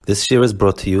This year is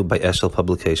brought to you by Eshel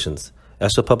Publications.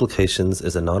 Eshel Publications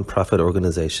is a non-profit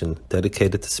organization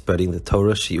dedicated to spreading the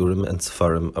Torah, Shiurim, and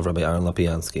Sefarim of Rabbi Aaron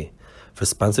Lapiansky. For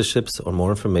sponsorships or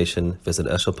more information, visit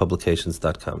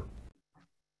eshelpublications.com.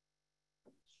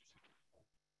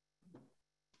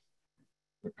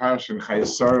 The Parashat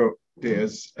Chayei,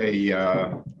 there's a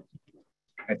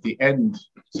at the end,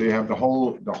 so you have the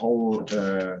whole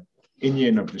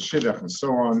Inyan of the Shidduch and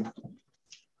so on.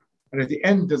 And at the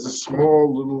end, there's a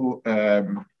small little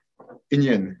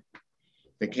Inyan.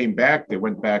 They came back. They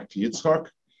went back to Yitzchak.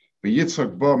 But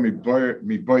Yitzchak ba mi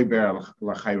boy ber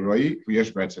lachayroi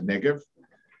v'yesh b'etz Negev.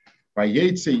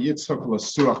 Vayetze Yitzchak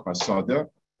lasuach basada.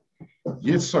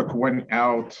 Yitzchak went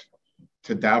out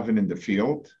to daven in the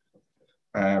field.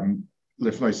 Lifnoi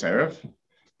serev.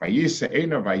 Vayise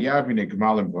ena vayavin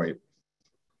egmalim boy.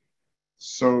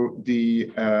 So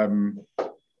the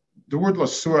word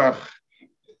lasuach,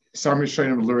 some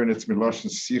Rishonim learn it's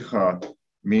Miloshin Sicha,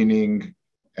 meaning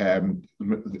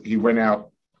he went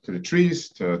out to the trees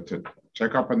to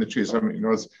check up on the trees. Some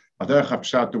knows Adarach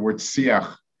Hapshat, the word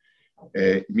siach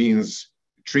means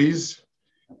trees.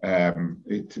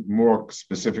 It more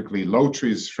specifically low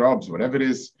trees, shrubs, whatever it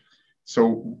is.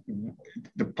 So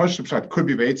the Pashut Pshat could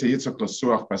be Ve'etze Yitzchak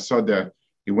Lasuach Basada.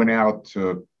 He went out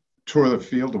to tour the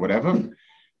field or whatever.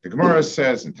 The Gemara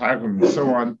says in Targum and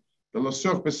so on. The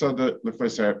Lasuach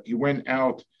Basada, he went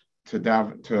out to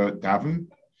daven,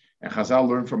 and Chazal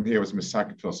learned from here was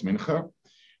Misak Tfilas Mincha.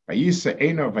 Vayisa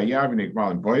Eino Vayavin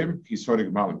Igmalim Boyim. He saw the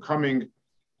Igmalim coming.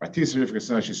 Vatis Rivka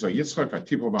Sana, she saw Yitzchak.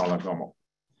 Vatipo Malagomo.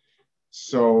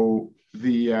 So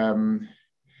the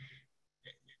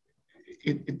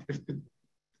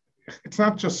it's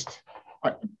not just.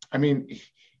 I mean,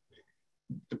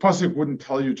 the pasuk wouldn't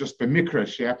tell you just b'mikra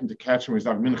she happened to catch him with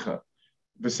Mincha.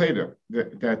 Beseder,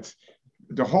 that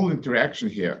the whole interaction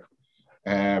here,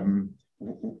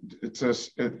 it's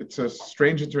a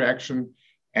strange interaction,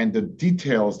 and the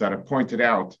details that are pointed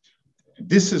out.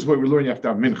 This is what we learn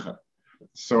after Mincha.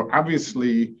 So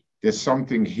obviously, there's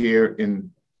something here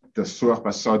in the Surah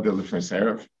Basad Lifnei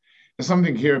Serev. There's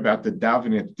something here about the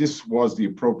davening. This was the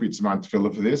appropriate Zman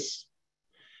Tefillah for this,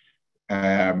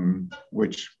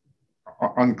 which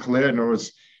unclear. In other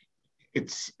words,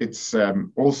 it's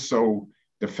also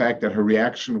the fact that her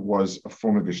reaction was a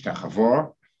form of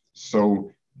Hishtachava.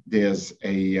 So there's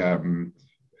a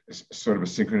sort of a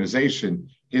synchronization.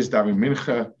 His davening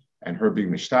Mincha and her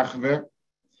being Hishtachava.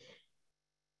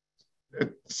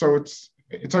 So it's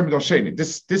Amid al-Sheni.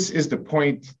 This is the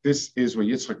point. This is where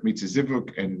Yitzchak meets his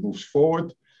Zivuk and moves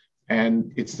forward.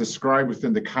 And it's described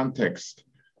within the context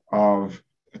of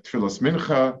Tfilas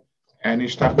Mincha and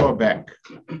Hishtachava back.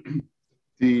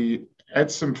 The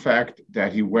etzem fact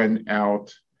that he went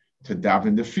out to daven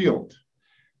in the field.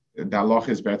 The halach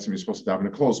is betzim, you're supposed to daven in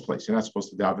a closed place. You're not supposed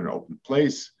to daven in an open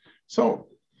place. So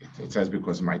it says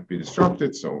because it might be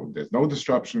disrupted, so there's no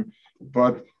disruption.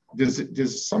 But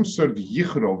there's some sort of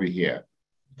yichud over here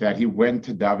that he went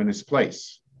to daven his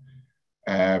place.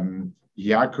 Yaakov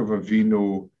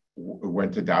Avinu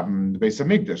went to daven in the Beis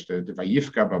Hamikdash. The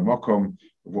Vayifka B'Makom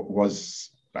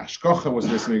was Bashkocha was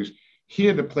listening.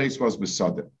 Here the place was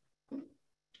Besada.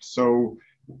 So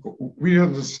we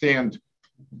understand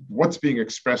what's being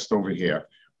expressed over here.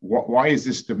 Why is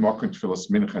this the Makom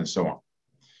Tfilas Mincha and so on?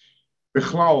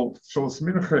 Bichlal, Tfilas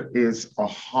Mincha is a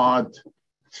hard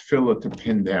tefillah to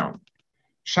pin down.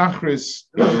 Shachris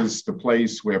is the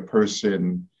place where a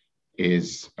person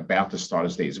is about to start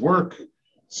his day's work.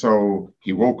 So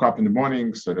he woke up in the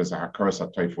morning, so there's a hakaras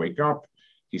hatoif wake up.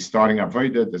 He's starting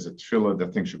avodah, there's a tefillah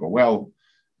that things should go well.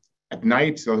 At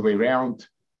night, the other way around,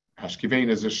 Hashkivein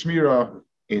is a shmira.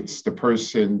 It's the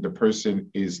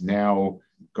person is now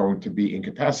going to be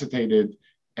incapacitated,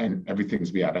 and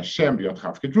everything's biyad Hashem, biyad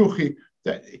Chav Kedruchi.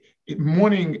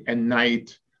 Morning and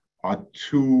night are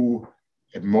two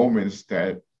moments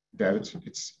that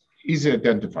it's easy to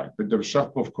identify. But the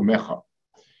Shachpov Kumecha.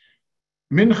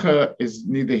 Mincha is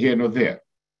neither here nor there.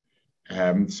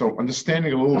 So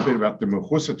understanding a little bit about the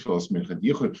Mechusat Tfilas Mincha, the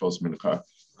Yichud Tfilas Mincha,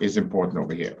 is important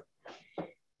over here.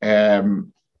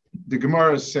 The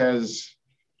Gemara says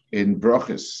in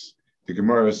Brachos,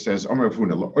 Omer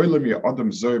Avuna, La'olam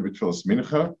ya'adam zoy b'tfilas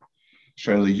mincha,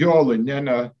 she'eliyah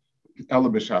l'nena ela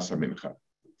b'shas mincha.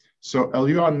 So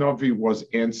Eliyahu Novi was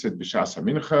answered b'shas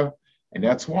mincha, and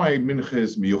that's why mincha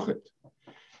is miyuchet.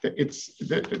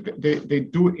 They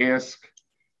do ask.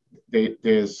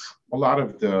 There's a lot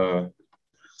of the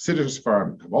Sidur's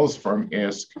firm, Kabbalah's firm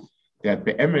ask that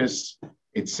be'emes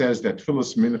it says that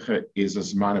tfilas mincha is a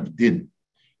zman of din.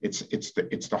 It's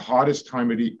the hardest time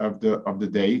of the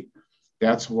day.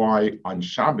 That's why on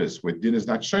Shabbos, where din is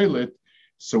not shaylit,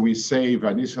 So we say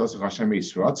Vanisras Hashem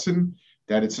Yisratzen,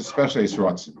 that it's a special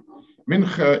Yisratzen.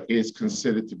 Mincha is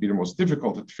considered to be the most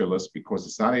difficult of tefillas because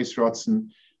it's not Yisratzen.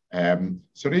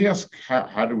 So they ask,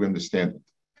 how do we understand it?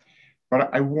 But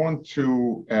I want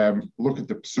to look at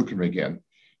the psukim again.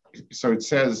 So it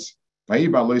says,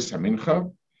 Vayiba Lois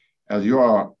HaMincha,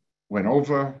 Eliyahu went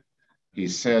over. He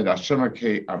said, Hashem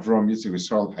Akei Avram Yitzchak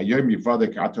Yisrael Hayom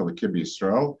Yivadek Ato L'Kib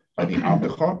Yisrael Ani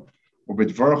Avdecha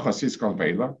Ubedvarach Hasis Kol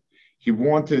Veila. He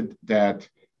wanted that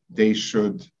they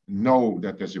should know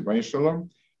that there's Yibay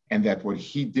Shalom and that what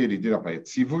he did up by a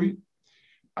tzivui.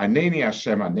 Aneni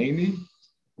Hashem Aneni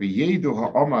V'yedu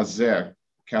Ha'om Hazeh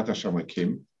Kat Hashem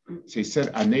L'Kim. So he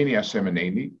said, Aneni Hashem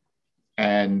Aneni,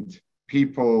 and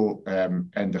people,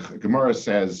 and the Gemara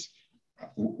says,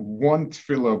 one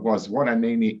tefillah was, one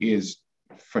Aneni is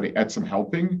for the etzem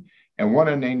helping, and one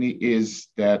Aneni is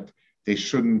that they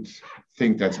shouldn't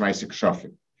think that's Ma'aseh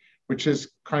Shafim, which is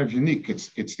kind of unique.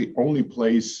 It's the only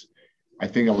place I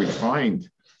think I would find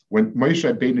when Moshe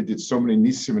Rabbeinu did so many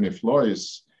nisim and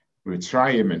iflois with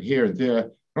Mitzrayim and here and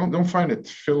there. Don't find a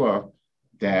tefillah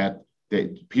that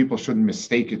people shouldn't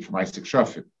mistake it for Ma'aseh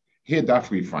Shafim. Here,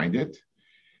 definitely find it.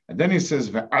 And then he says,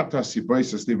 "Ve'ata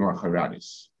siboisas lima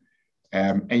charanis,"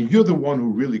 and you're the one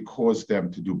who really caused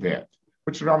them to do bad,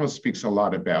 which the Rambam speaks a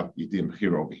lot about Yidim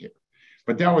here over here.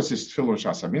 But that was his tefillah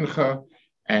Shas HaMincha,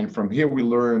 and from here we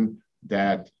learn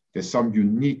that there's some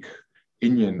unique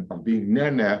inyan of being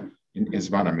nene in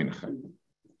Zman HaMincha.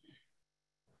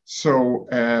 So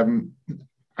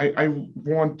I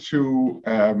want to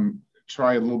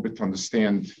try a little bit to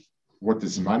understand what the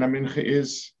Zman HaMincha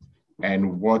is,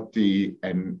 and what the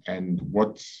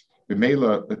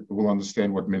Mela will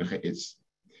understand what Mincha is.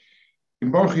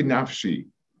 In Borchi Nafshi,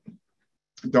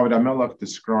 David HaMelech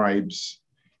describes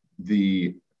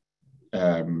the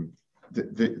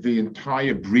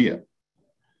entire Bria,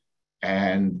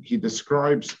 and he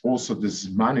describes also the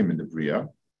Zmanim in the Bria,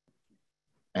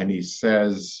 and he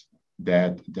says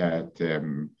that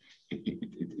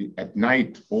at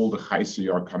night all the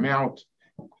Chaysayar come out.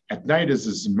 At night is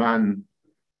a Zman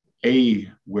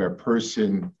where a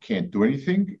person can't do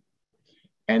anything,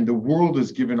 and the world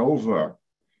is given over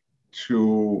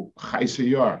to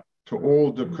Chaysayar, to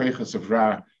all the Keichas of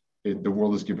Ra, the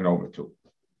world is given over to.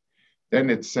 Then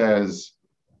it says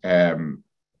that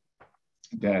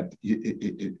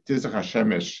Tizach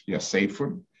Hashemesh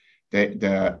Yasefun,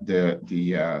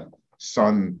 the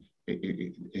sun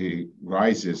it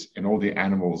rises and all the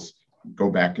animals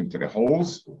go back into the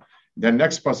holes. Then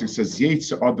next passage says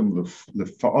Yetz Adam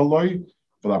lefa'aloi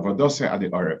v'lavadose adi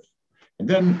arev, and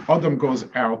then Adam goes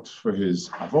out for his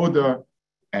avoda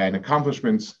and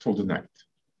accomplishments till the night.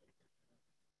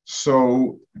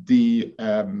 So the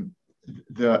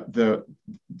David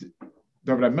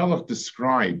HaMelech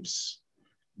describes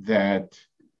that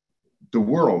the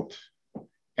world,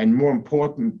 and more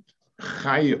important,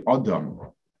 Chayei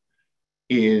Adam,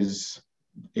 is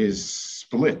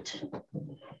split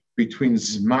between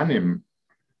Zmanim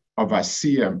of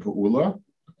Asiya and Pe'ula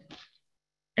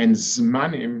and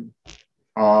Zmanim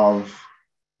of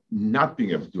not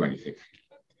being able to do anything.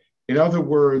 In other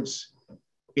words,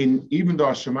 even though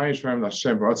Hashem Hashem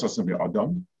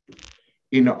Adam,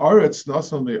 in Aretz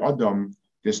Nasan Adam,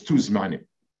 there's two Zmanim.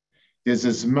 There's a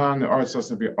Zman Aretz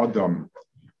Nasan Adam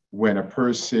when a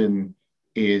person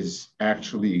is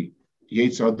actually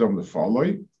Yetz Adam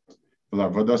Lefaloi,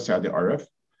 L'Avadas Adi Aref.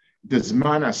 The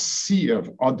Zman Asi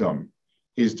of Adam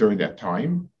is during that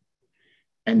time.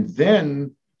 And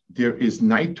then there is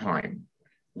nighttime,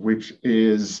 which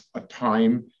is a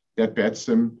time that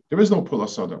Betzim, there is no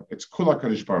Pulas Adam. It's Kula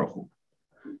Kadosh Baruch Hu.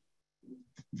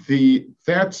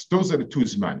 Those are the two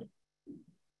Zman.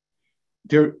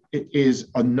 There is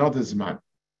another Zman.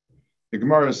 The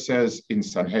Gemara says in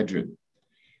Sanhedrin,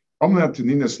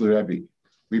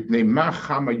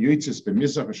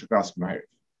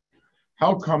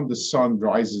 how come the sun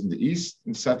rises in the east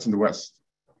and sets in the west?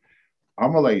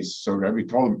 So Rabbi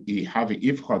told him, if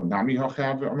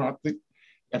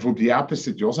it would be the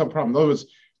opposite, you also have a problem. In other words,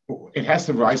 it has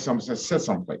to rise someplace, set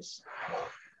someplace.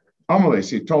 So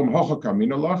he told him, why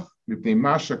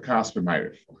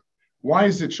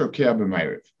is it shokeh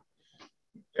b'mayriv?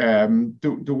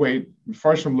 The way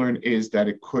Farshim learn is that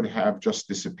it could have just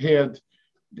disappeared.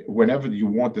 Whenever you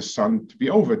want the sun to be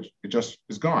over, it just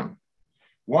is gone.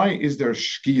 Why is there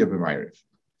shkia b'mayriv?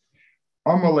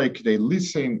 Amalek, they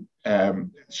listen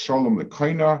shalom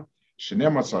l'koina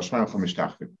shenemat sashman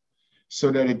chamishtachvim,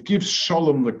 so that it gives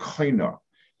shalom l'koina.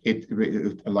 It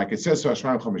like it says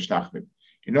sashman chamishtachvim.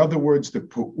 In other words, the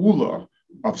pu'ula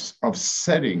of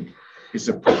setting is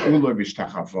a pu'ula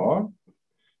v'hishtachava,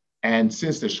 And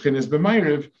since the Shechin is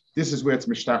b'mayriv, this is where it's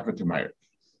mishtachva to mayriv.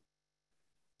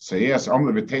 So yes, why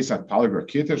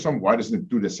doesn't it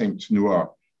do the same tnua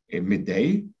in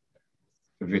midday?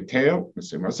 But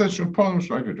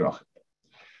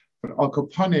al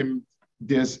kapanim,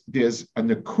 there's a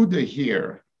nakuda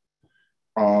here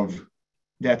of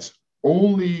that's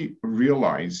only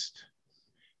realized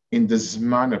in the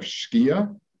zman of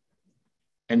shkia,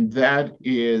 and that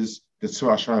is the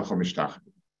tzua shayach mishtachva.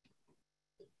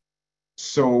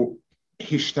 So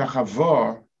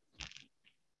Hishtachava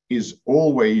is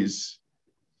always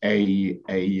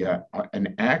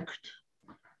an act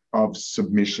of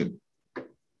submission,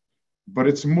 but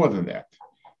it's more than that.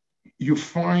 You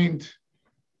find,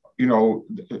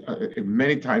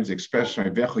 many times the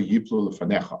expression "Vecha yiplu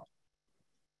lefanecha,"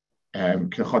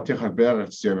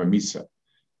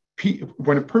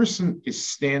 when a person is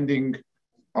standing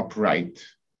upright,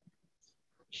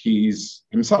 he's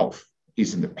himself.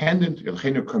 He's independent.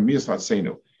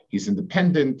 He's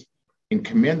independent, in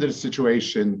command of the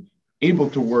situation, able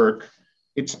to work.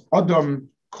 It's Adam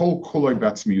kol kuloi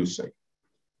batzmiyusei.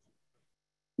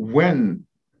 When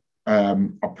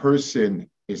a person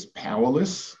is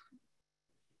powerless,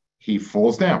 he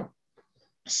falls down.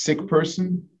 A sick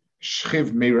person,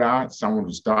 shchiv meira, someone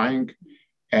who's dying,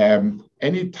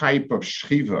 any type of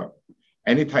shchiva,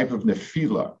 any type of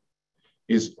nefila,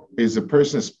 is a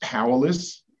person is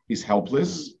powerless. He's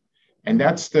helpless, and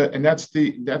that's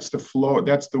the flow.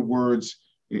 That's the words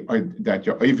that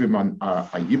you're oivim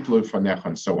ayiplu fanecha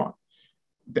and so on.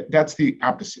 That's the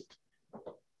opposite.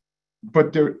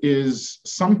 But there is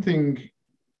something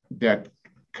that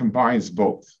combines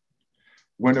both.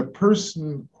 When a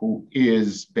person who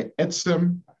is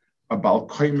be'etzem a bal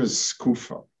kaimas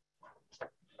skufa,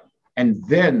 and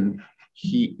then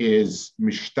he is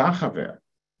mishtachave,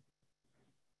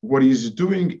 what he's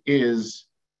doing is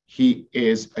he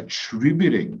is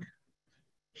attributing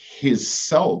his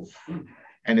self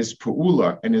and his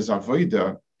pu'ula and his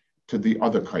avodah to the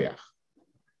other koyach.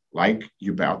 Like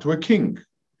you bow to a king.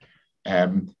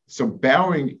 So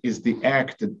bowing is the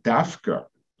act, the dafka,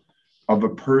 of a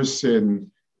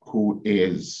person who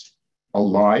is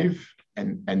alive,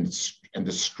 and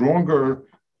the stronger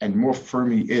and more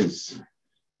firm he is,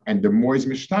 and the more he's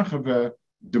mishtachave,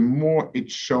 the more it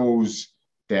shows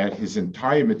that his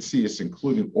entire metzius,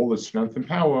 including all his strength and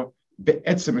power,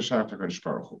 be'etzem mishach HaKadosh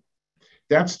Baruch Hu.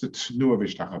 That's the tnu of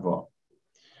Hishtachava.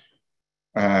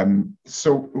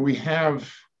 So we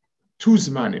have two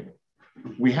zmanim.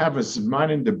 We have a zman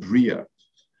in the bria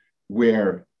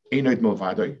where einoid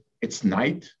milvadoi, it's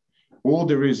night. All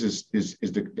there is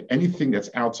anything that's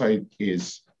outside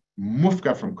is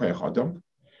mufka from koyach Adam.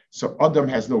 So Adam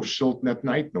has no shilton at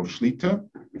night, no shlita.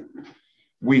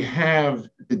 We have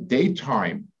the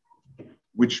daytime,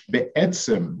 which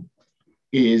be'etzem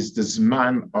is the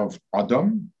zman of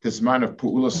Adam, the zman of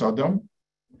pu'ulas Adam,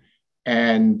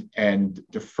 and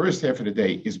the first half of the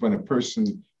day is when a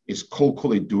person is kol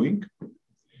doing.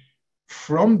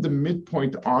 From the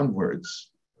midpoint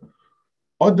onwards,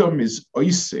 Adam is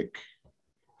oisik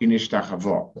in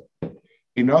Hishtachava.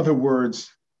 In other words,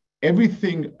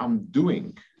 everything I'm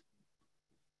doing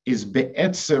is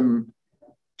be'etzem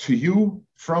to you,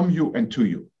 from you, and to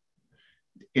you.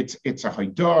 It's a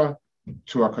haidah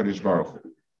to HaKadosh Baruch Hu.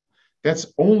 That's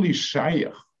only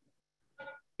shayach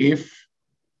if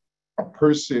a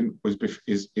person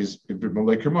is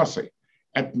b'malei kermasei.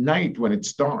 At night when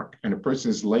it's dark and a person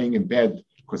is laying in bed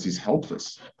because he's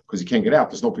helpless, because he can't get out,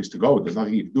 there's no place to go, there's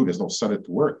nothing he can do, there's no sun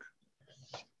to work,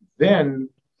 then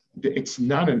it's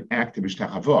not an act of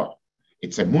Hishtachava.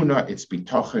 It's emunah, it's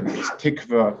bitochen, it's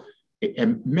tikva,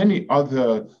 and many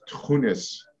other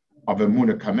tchunis of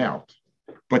emunah come out,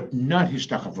 but not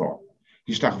Hishtachava.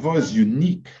 Hishtachava is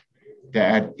unique,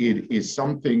 that it is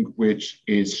something which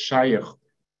is shayach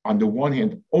on the one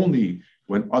hand only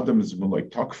when Adam is malay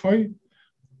takfai,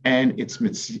 and it's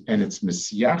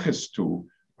misyaches to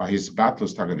his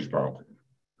Hishtadlus HaKadosh Baruch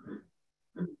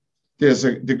Hu. The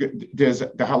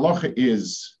halacha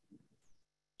is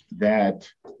that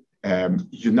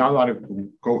you're not allowed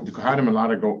to go. The Kohanim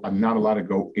are not allowed to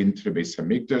go into the Beis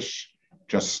Hamikdash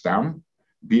just stam.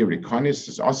 Be a rikonis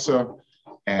is also.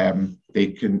 They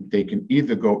can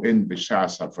either go in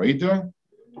b'shas avoda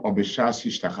or b'shas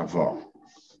hishtachava.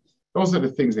 Those are the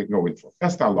things they can go in for.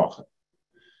 That's the halacha.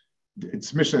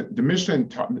 It's Mishnah. The Mishnah,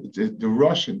 the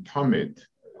Rosh in Tamid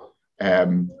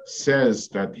says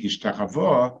that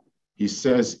hishtachava, he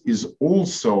says, is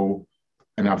also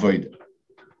an avoda.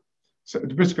 So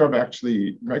the Brisker Rav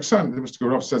actually, my son, the Brisker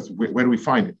Rav says, where do we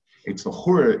find it? It's the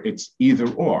chur. It's either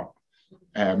or.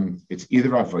 It's either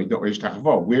avoda or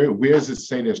hishtachava. Where does it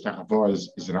say that hishtachava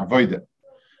is an avoda?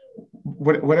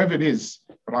 whatever it is,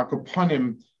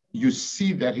 Rakopanim, you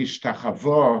see that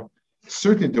Hishtachava,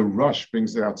 certainly the Rush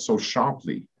brings it out so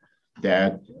sharply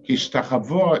that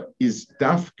Hishtachava is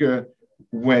dafka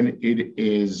when it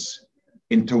is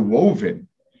interwoven,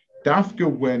 dafka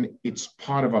when it's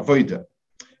part of Avodah.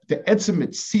 The etzem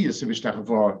etzias of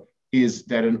Hishtachava is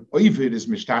that an oivid is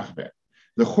mishtachve.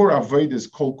 The chor avodah is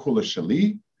kol kula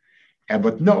shali,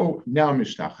 but no, now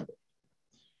mishtachve.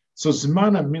 So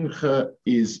Zmana Mincha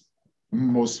is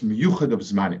most miyuchad of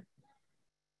Zmanim.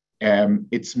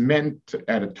 It's meant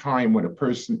at a time when a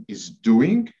person is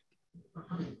doing,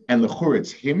 and l'chur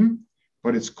it's him,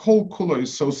 but it's kol kula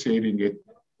associating it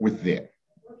with there.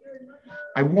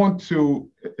 I want to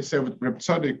say with Reb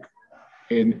Tzadok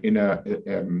in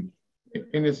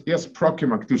his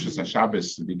Prokim Akdushas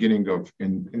HaShabbos, the beginning of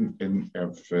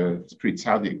Pri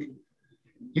Tzadik,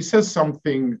 he says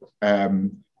something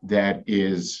that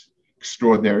is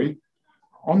extraordinary.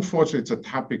 Unfortunately, it's a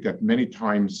topic that many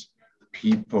times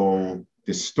people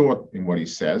distort in what he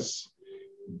says,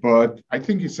 but I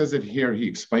think he says it here, he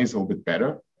explains a little bit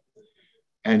better.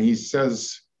 And he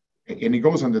says, and he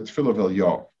goes on the Tefillah of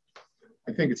Eliyahu.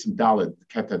 I think it's in Dalet,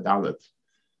 Keta Dalet.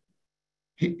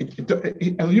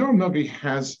 Eliyahu Navi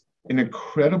has an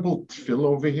incredible tefillah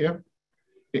over here.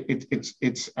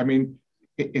 It's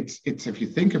if you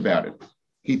think about it,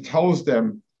 he tells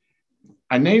them,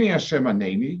 Aneni Hashem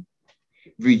Aneni,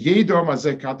 v'yedor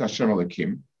mazekat Hashem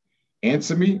Alekim,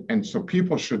 answer me, and so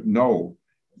people should know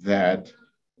that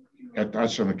at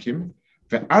Hashem Alekim,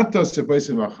 ve'ata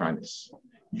sebeisim achanis,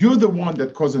 you're the one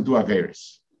that caused them to do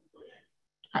averis.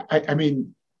 I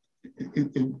mean,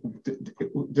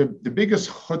 the biggest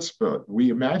chutzpah we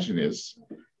imagine is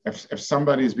if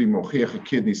somebody is being mochiach a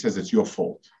kid and he says it's your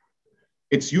fault.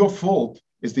 It's your fault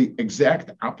is the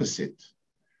exact opposite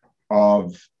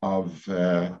of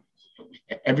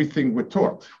everything we're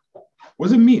taught. What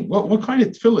does it mean? What kind of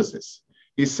tefillah is this?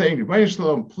 He's saying, Rebbeinu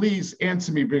Shalom, please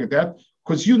answer me, bring it that,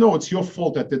 because you know it's your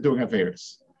fault that they're doing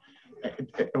averis.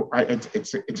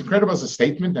 It's incredible as a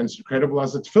statement, and it's incredible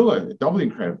as a tefillah, doubly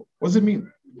incredible. What does it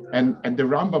mean? And the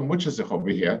Rambam Muchazich over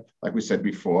here, like we said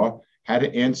before, had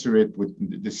to answer it with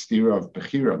the stira of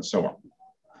Bechira and so on.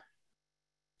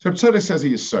 So Tzadok says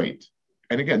he is Said.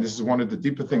 And again, this is one of the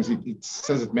deeper things. He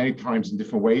says it many times in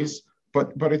different ways,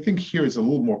 but I think here is a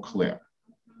little more clear.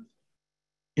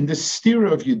 In the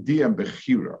stira of Yediyah and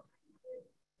Bechira,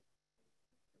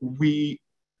 we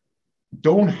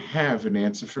don't have an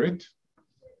answer for it,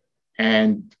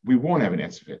 and we won't have an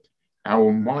answer for it.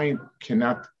 Our mind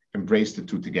cannot embrace the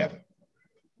two together.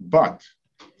 But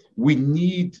we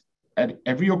need, at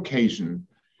every occasion,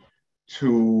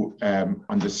 to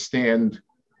understand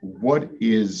what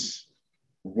is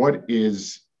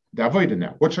the avodah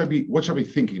now. What should I be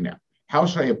thinking now? How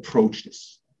should I approach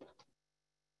this?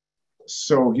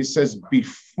 So he says,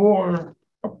 before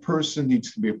a person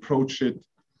needs to be approached it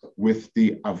with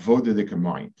the avodadik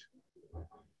mind,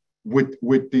 with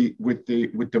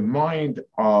the mind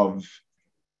of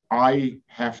I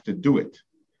have to do it.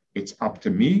 It's up to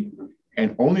me,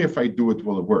 and only if I do it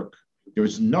will it work. There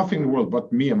is nothing in the world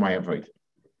but me and my avodah.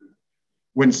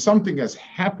 When something has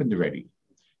happened already,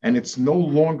 and it's no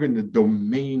longer in the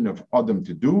domain of Adam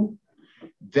to do,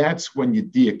 that's when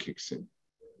Yediyah kicks in.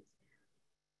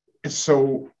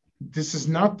 So this is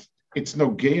not, it's no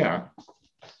Geah,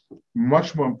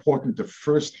 much more important the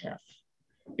first half.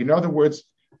 In other words,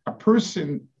 a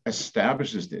person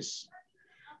establishes this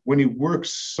when he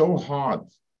works so hard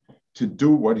to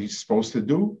do what he's supposed to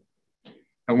do,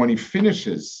 and when he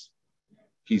finishes,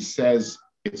 he says,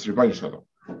 it's Rebbeinu Shalom,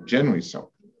 generally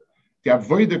so. The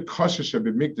avodah kasha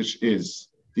shebemikdash is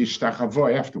the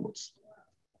Hishtachava afterwards.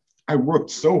 I worked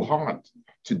so hard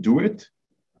to do it,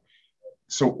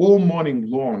 so all morning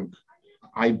long,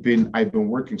 I've been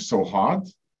working so hard,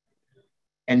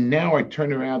 and now I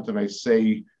turn around and I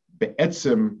say,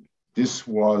 be'etzem, this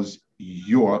was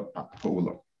your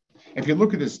pa'ula. If you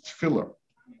look at his tefillah,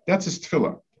 that's his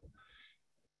tefillah.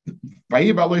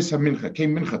 Vayiv alois hamincha,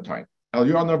 came mincha time.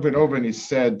 Eliyahu went over and he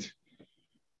said,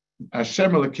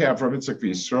 Hashem Elokei Avraham Yitzchak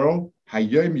v'Yisrael,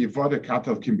 hayom yivada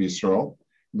katal kim b'Yisrael.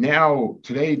 Now,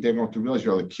 today, they're going to realize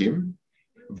you're Elokim.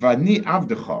 Vani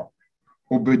avdecha,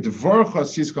 ubedvorcha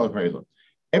siskal v'elot.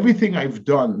 Everything I've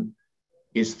done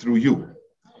is through you.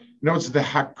 Notice the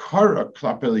hakara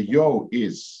klap Eliyahu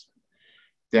is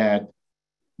that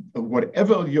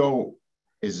whatever Eliyahu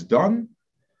is done,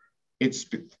 it's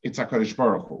HaKadosh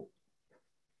Baruch Hu.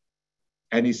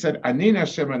 And he said, Aneni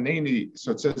Hashem Aneni,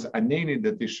 so it says Aneni,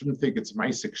 that they shouldn't think it's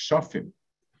Maisik Shafim.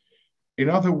 In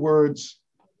other words,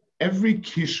 every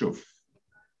kishuf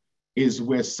is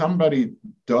where somebody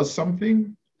does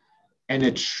something and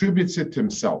attributes it to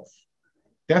himself.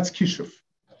 That's Kishuv.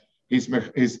 He's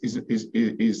makrish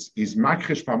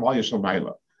pamaya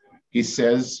shalmaila. He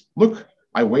says, look,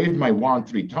 I waved my wand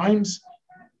 3 times,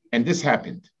 and this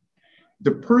happened.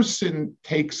 The person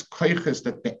takes koiches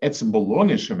that the etzem belong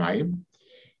in Shemayim,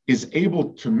 is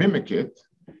able to mimic it,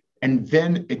 and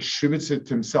then attributes it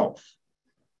to himself.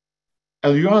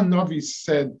 Eliyahu Navi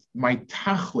said, my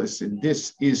tachlis in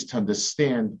this is to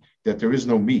understand that there is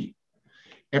no me.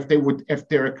 If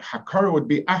their hakara would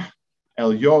be,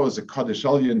 Eliyahu is a Kaddish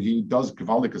Elyon, he does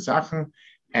Gewaldige Sachen,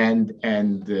 and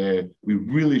we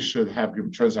really should have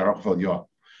given Trez Arach Eliyahu.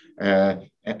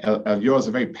 Eliyahu is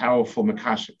a very powerful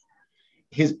Mekashiv.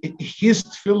 His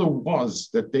tefillah was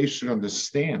that they should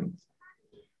understand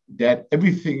that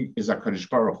everything is a Kaddish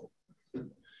Baruch Hu.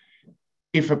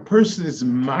 If a person is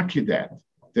makidat,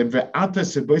 then ve'ata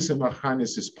seboisa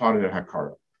machanis is part of the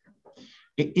hakara.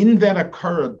 In that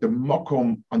hakara, the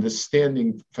makom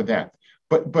understanding for that.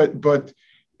 But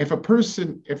if a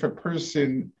person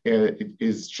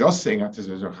is just saying ata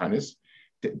seboisa machanis,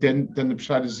 then the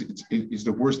pshat is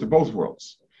the worst of both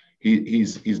worlds.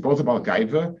 He's both about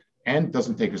gaiva and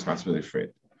doesn't take responsibility for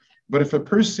it. But if a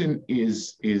person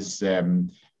is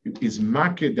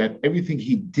makid that everything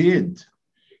he did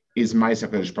is Ma'aseh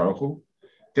HaKadosh Baruch Hu,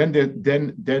 then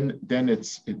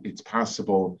it's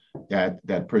possible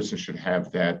that person should have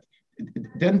that.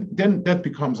 Then that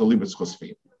becomes a libas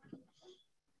chosfim.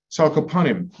 So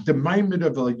Kapanim, the Maimed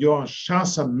of Eliyahu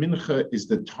Shasa Mincha is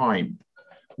the time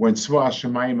when Tzva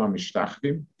Hashemayim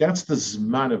HaMishtachvim. That's the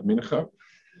Zman of Mincha.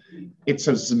 It's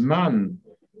a Zman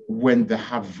when the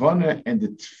Havana and the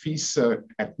Tfisa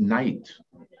at night.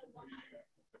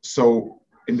 So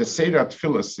in the Seder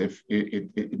Tfilas, if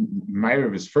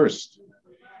Ma'ariv is first,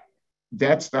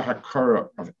 that's the Hakara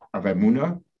of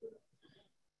Emunah.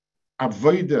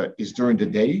 Avodah is during the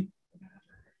day,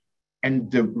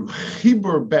 and the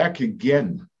Chibur back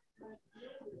again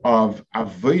of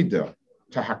Avodah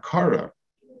to Hakara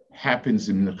happens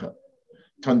in Mincha.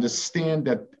 To understand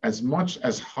that as much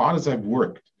as hard as I've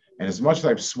worked, and as much as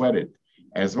I've sweated,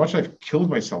 and as much as I've killed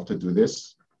myself to do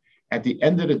this, at the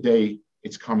end of the day,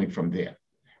 it's coming from there.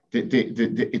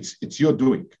 It's your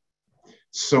doing.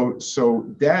 So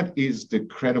that is the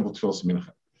credible Tfilas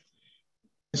Mincha.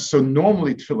 So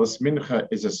normally Tfilas Mincha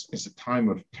is a time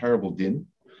of terrible din,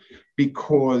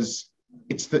 because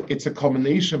it's a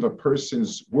culmination of a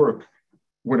person's work.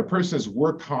 When a person has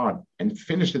worked hard and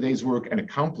finished the day's work and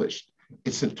accomplished,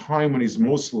 it's a time when he's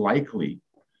most likely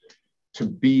to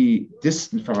be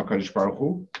distant from HaKadosh Baruch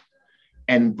Hu.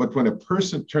 But when a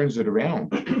person turns it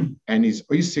around and he's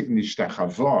oisig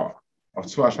Hishtachava of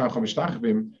Tzva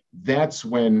Hashem, that's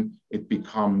when it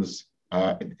becomes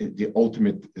the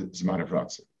ultimate Zman of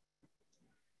Ratzon.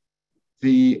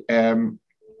 The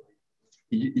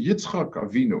Yitzchak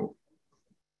Avinu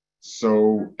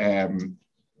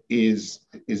is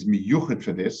miyuchet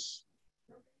for this,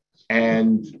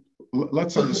 and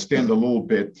let's understand a little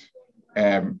bit.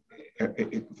 The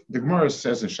Gemara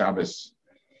says in Shabbos.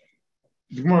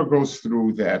 The Gemara goes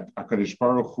through that HaKadosh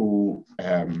Baruch Hu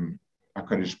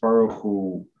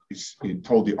he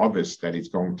told the Ovis that he's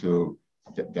going to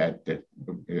that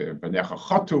Banecha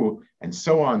Chatu and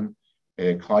so on.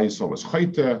 Klal Yisrael was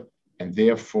Chayte, and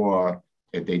therefore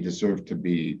they deserve to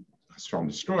be strong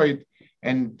destroyed.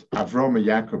 And Avram and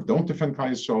Yaakov don't defend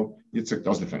Klal Yisrael. Yitzchak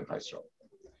does defend Klal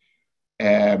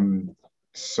Yisrael.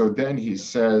 So then he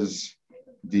says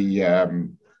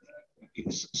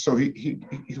so he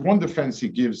one defense he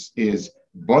gives is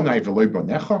Bonai v'loy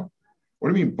Bonecha.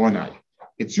 What do you mean Bonai?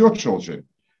 It's your children.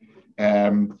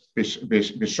 So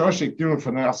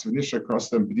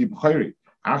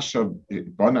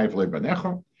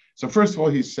first of all,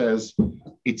 he says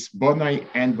it's Bonai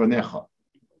and Bonecha.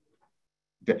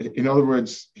 In other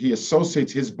words, he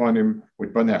associates his Bonim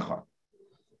with Bonecha.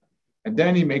 And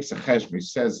then he makes a cheshbon. He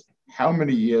says, how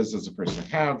many years does a person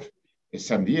have? Is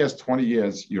 70 years, 20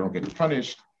 years, you don't get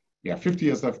punished. You have 50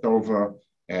 years left over.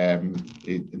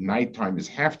 Nighttime is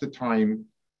half the time.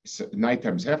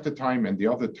 Nighttime is half the time, and the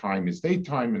other time is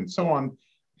daytime, and so on.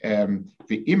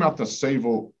 The imata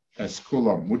sevel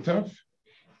eskula mutav.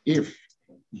 If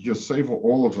you sevel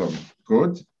all of them,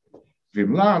 good.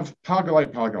 Vimlav pagalai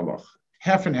pagaloch.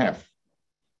 Half and half.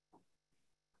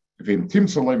 Vim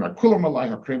timsolay makulam alai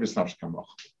hakrevis nafshkamoch.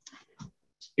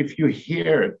 If you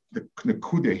hear the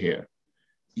nekuda here,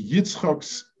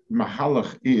 Yitzchak's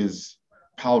mahalach is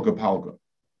palga palga.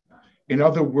 In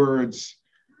other words,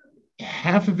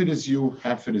 half of it is you,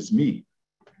 half of it is me.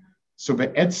 So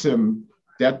be'etzem,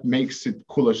 that makes it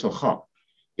kula shalcha.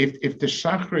 If the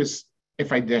shachris,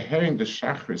 if I deherring the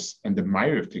shachris and the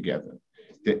ma'ariv together,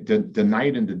 the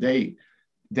night and the day.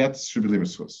 That's Rebbe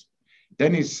Limus.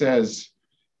 Then he says,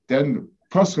 then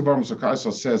Pasuk Baruch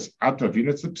says, Atavinu,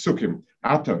 it's the Psukim,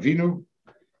 Atavinu,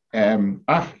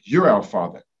 you're our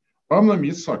father. Omlam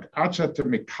Yitzchak, Acha to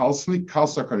Mikalsli,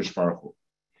 Kalsa Kadosh Baruch Hu.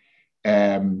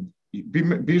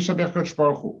 Bishabech Kadosh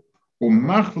Baruch Hu.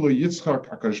 Umachvelu Yitzchak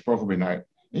HaKadosh Baruch Hu b'nai.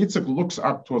 Yitzchak looks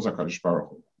up towards HaKadosh Baruch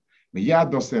Hu.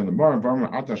 Miyad dosei l'mor, and Varma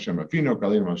Ata Shem Avinu,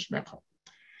 Galim Shmecha.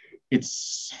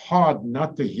 It's hard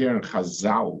not to hear in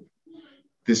Chazal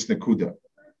this nekuda.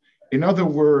 In other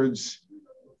words,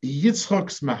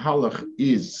 Yitzchak's mahalach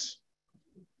is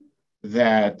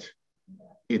that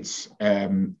it's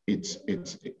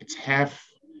half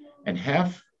and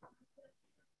half.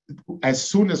 As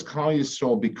soon as Klal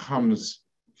Yisrael becomes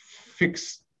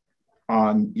fixed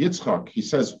on Yitzchak, he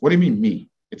says, "What do you mean me?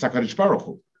 It's HaKadosh Baruch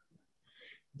Hu."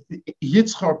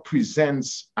 Yitzchak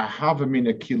presents a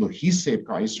havamina kilo. He saved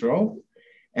Klal Yisrael,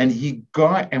 and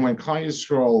when Klal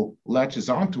Yisrael latches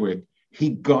onto it, he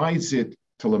guides it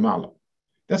to Lamala.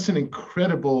 That's an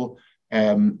incredible.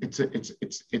 That's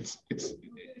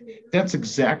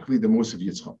exactly the most of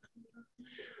Yitzchak.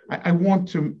 I want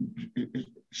to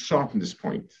sharpen this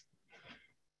point.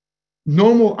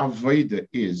 Normal avodah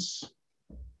is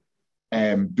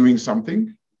doing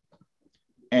something,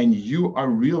 and you are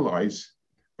realized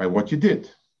by what you did.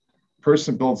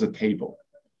 Person builds a table.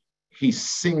 He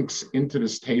sinks into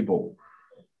this table,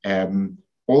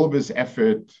 all of his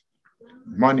effort,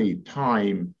 money,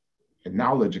 time, and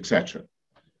knowledge, etc.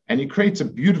 And he creates a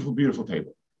beautiful, beautiful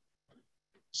table.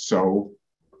 So,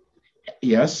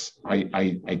 yes,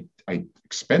 I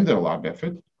expended a lot of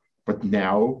effort, but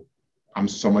now I'm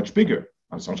so much bigger.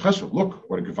 I'm so much special. Look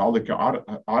what a gewaldige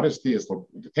artist he is. Look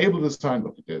at the table this time.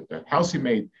 Look at the house he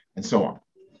made, and so on.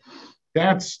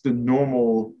 That's the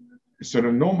normal. So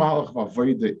the normal of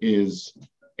avodah is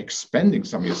expending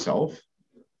some of yourself,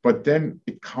 but then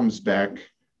it comes back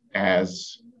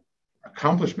as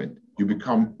accomplishment. You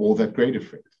become all that greater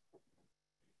for it.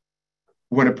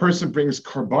 When a person brings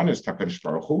karbanos to HaKadosh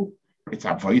Baruch Hu, it's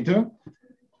avodah,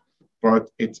 but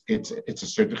it's a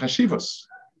certain chashivas.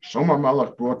 Shlomo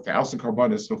Malach brought 1,000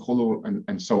 karbanos to Chulu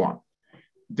and so on.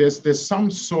 There's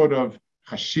some sort of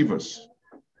chashivas.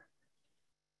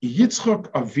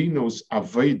 Yitzchak Avinu's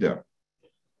avodah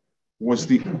was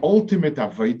the ultimate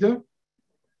avodah,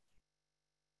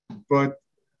 but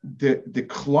the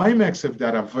climax of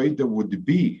that avodah would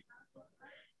be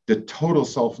the total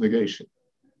self-negation.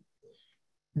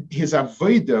 His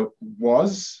avodah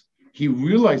was, he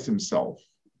realized himself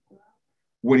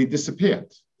when he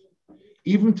disappeared.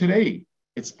 Even today,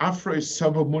 it's Afro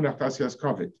Sabo Munach Tasiyas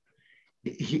Kovet.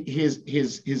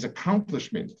 His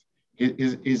accomplishment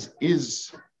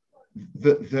is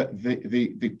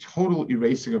the total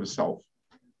erasing of himself.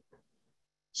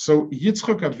 So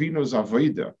Yitzchak Avinu's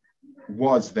avodah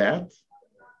was that,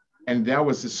 and that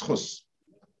was his chus.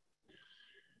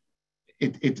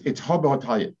 It's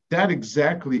haba. That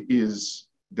exactly is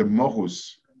the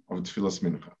mohus of Tfilas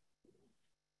Mincha.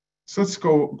 So let's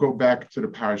go back to the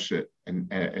parasha and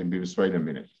be persuaded in a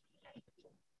minute.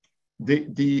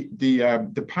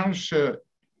 The parasha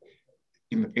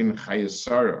in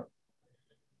Chayei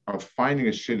of finding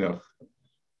a shidduch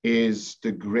is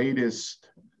the greatest.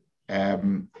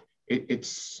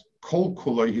 It's kol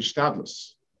kuloi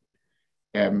Hishtadlus.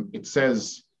 It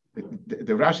says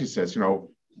the Rashi says,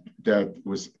 that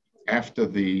was after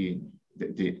the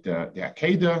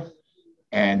Akedah,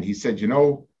 and he said,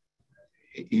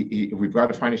 we've got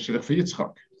to find a shidduch for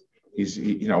Yitzchak.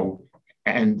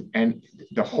 And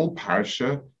the whole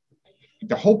parsha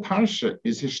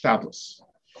is Hishtadlus.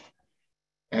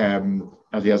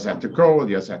 Elias had to go,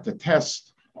 Elias had to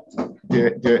test.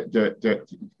 That's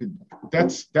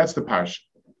the parsha.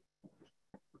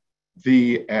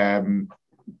 The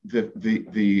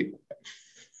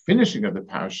finishing of the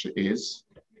parasha is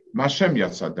Mashem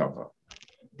Yatzadava.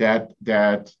 That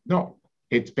no,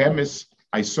 it's Bemis.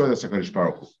 I saw that's HaKadosh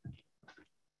Baruch Hu.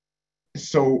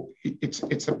 So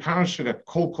it's a parasha that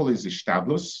kol is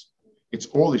Hishtadlus. It's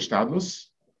all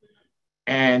Hishtadlus,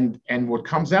 and what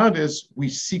comes out is we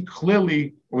see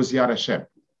clearly was Yad Hashem.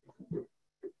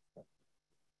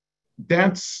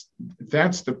 That's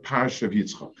the parasha of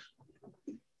Yitzchak.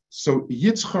 So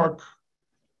Yitzchak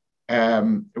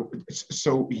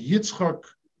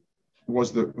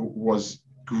was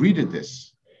greeted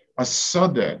this. A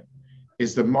sada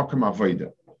is the makam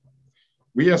avodah.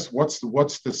 We asked, what's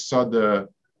the sada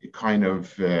kind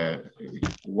of?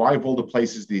 Why of all the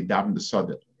places do you daven the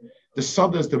sada? The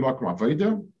sada is the makam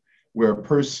avodah, where a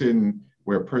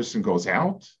person goes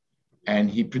out and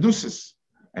he produces,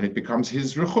 and it becomes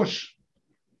his rechush.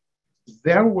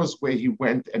 There was where he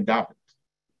went and davened.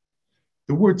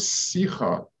 the word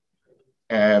sicha,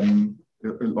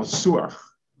 lasuach.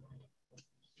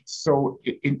 So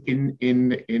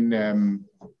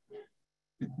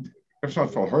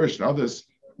for Hirsch and others,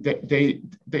 they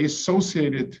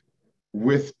associate it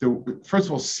with first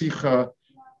of all, sicha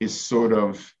is sort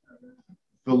of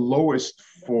the lowest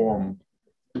form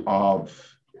of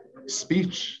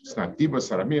speech. It's not diba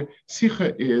saramir.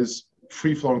 Sicha is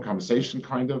free-flowing conversation,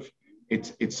 kind of.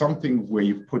 It's something where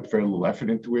you put very little effort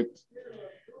into it.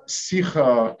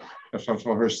 Sicha, as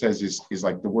Hirsch says, is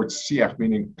like the word siach,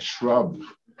 meaning a shrub,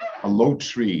 a low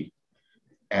tree.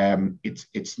 It's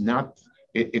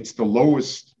the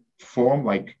lowest form,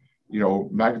 like,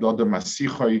 magdalada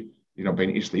masichoi, ben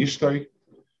ish leishtoi.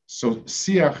 So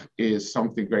siach is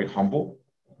something very humble.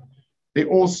 They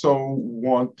also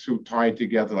want to tie it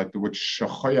together, like the word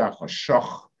shachoyach or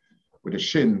shach with a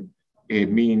shin. It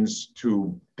means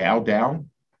to bow down,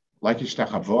 like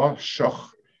Hishtachava, shach,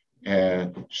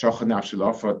 shach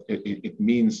nafshilafat. It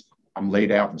means I'm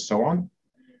laid out and so on.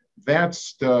 That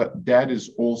is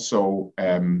also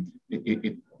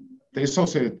they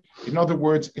associate it. In other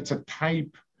words, it's a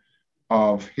type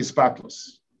of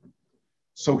Hishtadlus.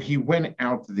 So he went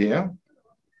out there,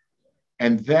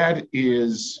 and that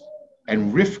is,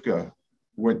 and Rivka,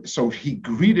 so he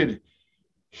greeted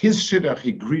his shidduch.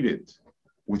 He greeted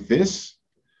with this,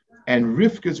 and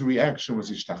Rivka's reaction was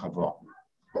Hishtachava.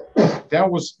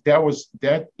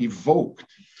 That evoked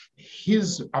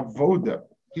his avoda,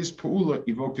 his pu'ula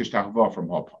evoked Hishtachava from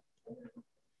Hapa.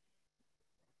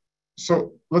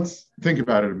 So let's think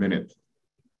about it a minute.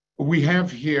 We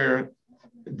have here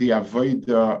the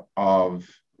avoda of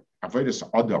avodas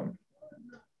Adam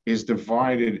is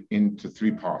divided into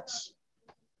three parts.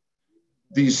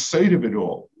 The side of it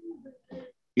all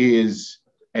is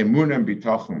emunah and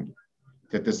bitachon,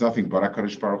 that there's nothing but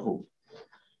HaKadosh Baruch Hu.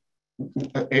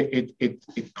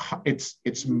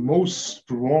 It's most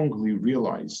strongly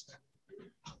realized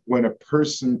when a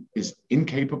person is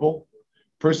incapable,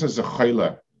 person is a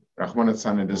chayla, Rahman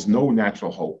and there's no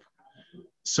natural hope.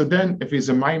 So then, if he's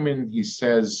a maimin, he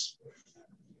says,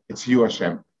 it's you,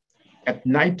 Hashem. At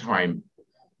nighttime,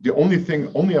 the only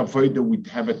avodah we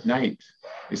have at night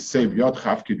is say, Yod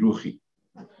Chav Kidruchi.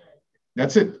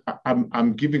 That's it.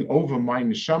 I'm giving over my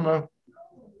neshama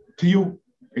to you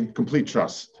in complete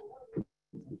trust.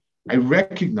 I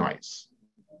recognize,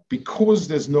 because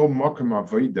there's no makom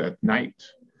avodah at night,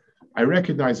 I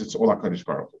recognize it's all HaKadosh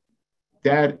Baruch Hu.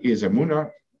 That is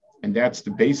emunah, and that's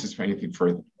the basis for anything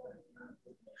further.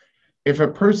 If a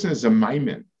person is a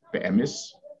maimin,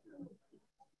 be'emis,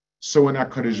 so when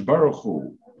HaKadosh Baruch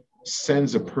Hu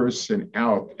sends a person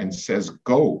out and says,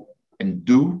 go and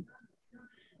do,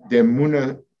 the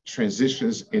emunah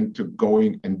transitions into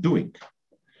going and doing.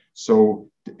 So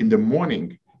in the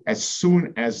morning, as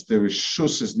soon as the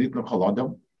rishus is nitnu kol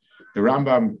adam, the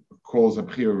Rambam calls a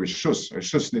b'chira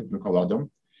rishus nitnu kol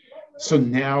adam. So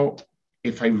now,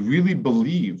 if I really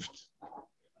believed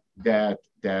that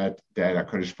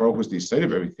HaKadosh Baruch Hu was the side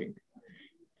of everything,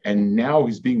 and now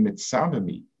he's being mitzvah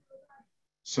me,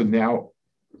 so now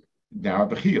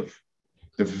b'chiyuv.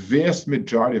 The vast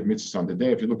majority of mitzvahs on the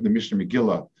day, if you look at the Mishnah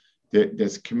Megillah,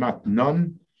 there's kemat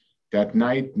none that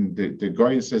night, and the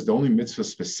Goyen says the only mitzvah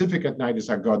specific at night is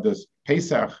Haggadah's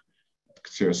Pesach,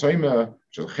 Ksir Soima,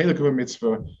 which is a chelik of a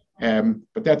mitzvah,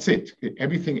 but that's it.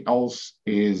 Everything else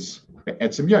is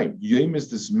etzem yom. Yom is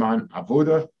the zman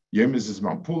avoda, yom is the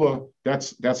zman pula.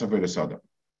 That's avodah sada.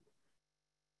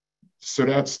 So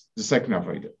that's the second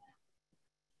avodah.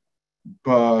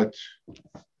 But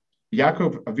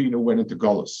Yaakov Avinu went into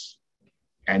Golus,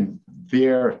 and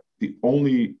there it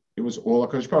was all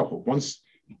HaKadosh Baruch Hu. Once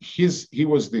he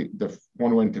was the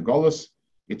one who went to Golus,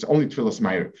 it's only Tfilas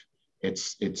Ma'ariv.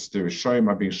 It's the Rishoyim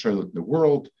are being shoylet in the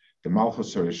world. The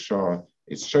Malchus or Rishah,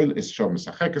 it's shoylet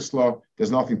Misachekes law.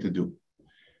 There's nothing to do.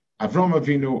 Avram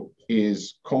Avinu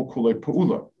is Kol Kulei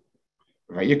Pu'ula.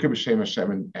 Vayikra b'Shem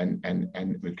Hashem and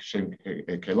b'Shem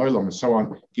Keloilam and so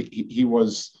on.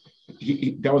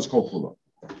 That was Kol Pu'ula.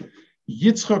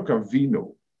 Yitzchak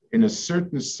Avinu, in a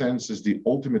certain sense, is the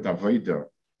ultimate avodah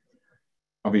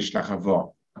of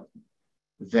Hishtachava.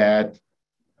 That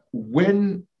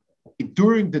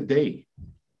during the day,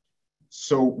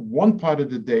 so one part of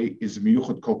the day is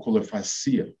miyuchad kol kula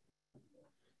fasiyah.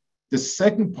 The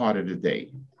second part of the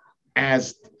day,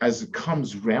 as it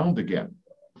comes round again,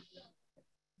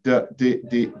 the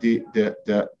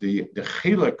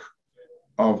chilek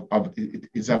of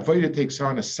his avodah takes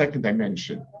on a second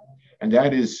dimension, and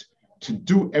that is to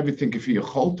do everything k'fi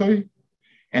yecholtoi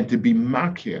and to be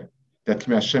makir that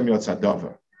Hashem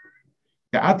Yotzadava.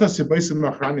 The Atas Sebaisim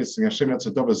Machranis and Hashem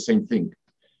Yotzadava is the same thing.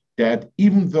 That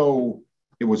even though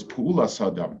it was Pu'ula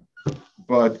Sadam.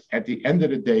 But at the end of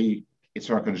the day, it's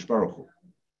HaKadosh Baruch Hu.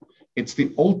 It's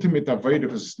the ultimate avodah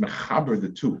because it's mechaber the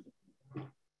two.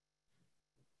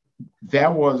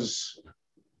 That was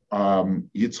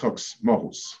Yitzchak's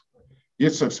mohus.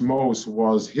 Yitzchak's mohus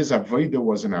was, his avodah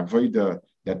was an avodah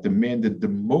that demanded the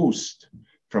most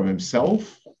from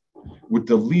himself with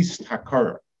the least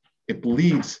hakara. It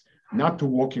leads not to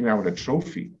walking around with a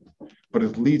trophy, but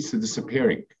it leads to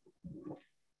disappearing.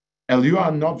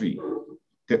 Eliyahu Navi,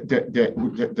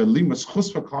 the limus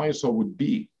chusva klal would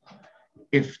be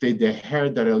if they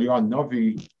heard that Eliyahu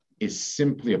Navi is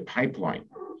simply a pipeline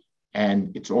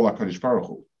and it's all HaKadosh Baruch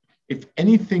Hu. If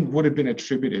anything would have been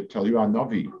attributed to Eliyahu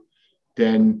Navi,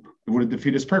 then it would have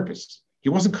defeated his purpose. He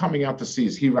wasn't coming out to see,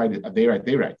 is he right, they right,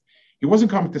 they right. He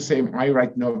wasn't coming to say, I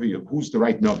right Navi, or who's the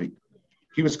right Navi.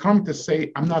 He was coming to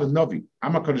say, I'm not a Navi,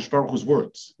 I'm HaKadosh Baruch Hu's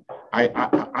words.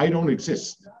 I don't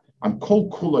exist. I'm kol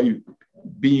kulay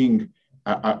being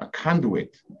a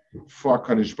conduit for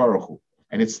HaKadosh Baruch Hu.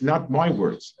 And it's not my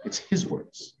words, it's his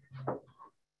words.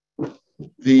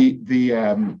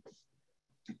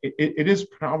 It is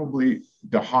probably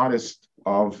the hardest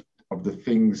of the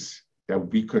things that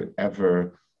we could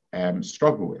ever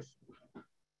struggle with.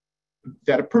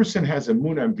 That a person has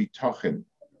emunah and bitachon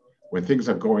when things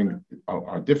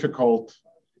are difficult,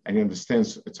 and he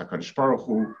understands it's HaKadosh Baruch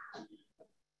Hu.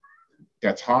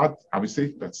 That's hard,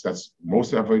 obviously. That's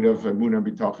most of it of emunah and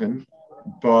bitachon,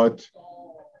 but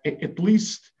at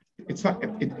least it's not.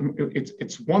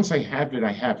 It's once I have it,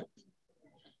 I have it.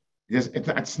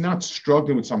 It's not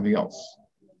struggling with something else.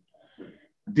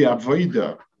 The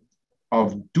avodah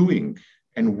of doing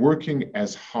and working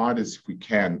as hard as we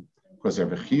can, because I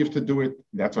have a chiyuv to do it.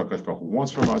 That's what HaKadosh Baruch Hu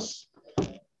wants from us.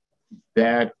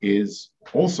 That is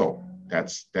also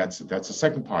that's the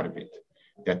second part of it.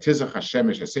 That tizach Hashem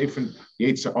eshasefen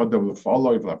yetzer adam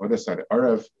l'follow v'lavodas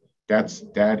arav.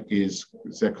 That is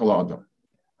zekol adam.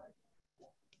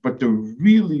 But the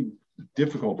really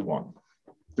difficult one,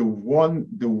 the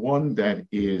one that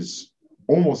is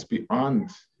almost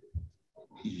beyond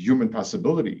human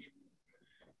possibility,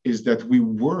 is that we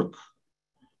work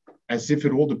as if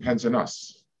it all depends on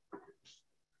us.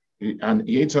 And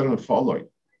Yetzirah follow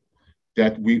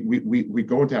that we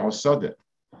go into our sada,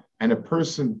 and a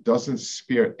person doesn't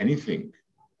spare anything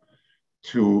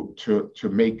to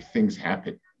make things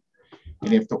happen.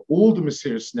 And after all the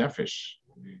Mesiras Nefesh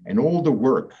and all the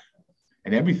work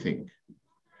and everything,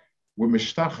 we're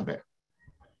Hishtachava.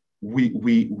 We're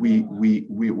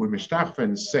Hishtachava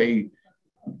and say,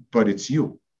 but it's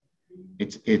you.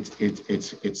 It's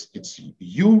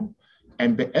you,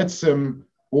 and be'etzem,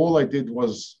 all I did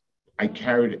was I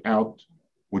carried out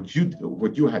what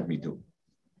you had me do.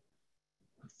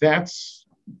 That's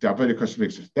the avodah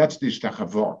kosher. That's the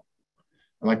Hishtachava.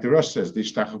 And like the Rosh says, the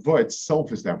Hishtachava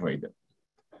itself is the avodah.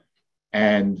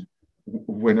 And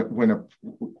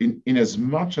in as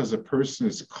much as a person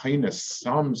is kind of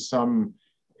some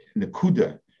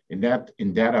nekuda in that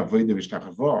avodah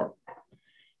Hishtachava,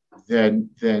 then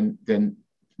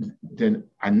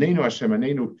Anenu Hashem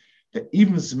Anenu, that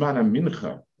even Zman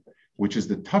Mincha, which is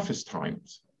the toughest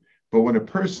times, but when a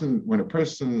person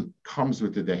comes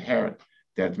with the deher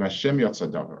that Hashem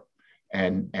Yatzadavar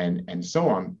and so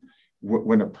on,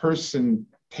 when a person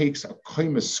takes a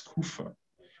kaimas skufa,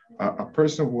 a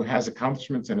person who has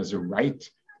accomplishments and has a right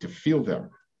to feel them,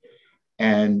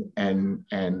 and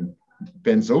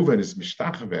bends over and is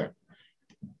mishtachave,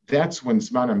 that's when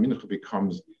Zman Mincha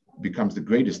becomes the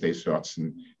greatest day starts,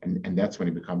 and that's when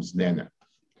he becomes Nana.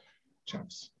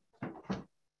 Chaps.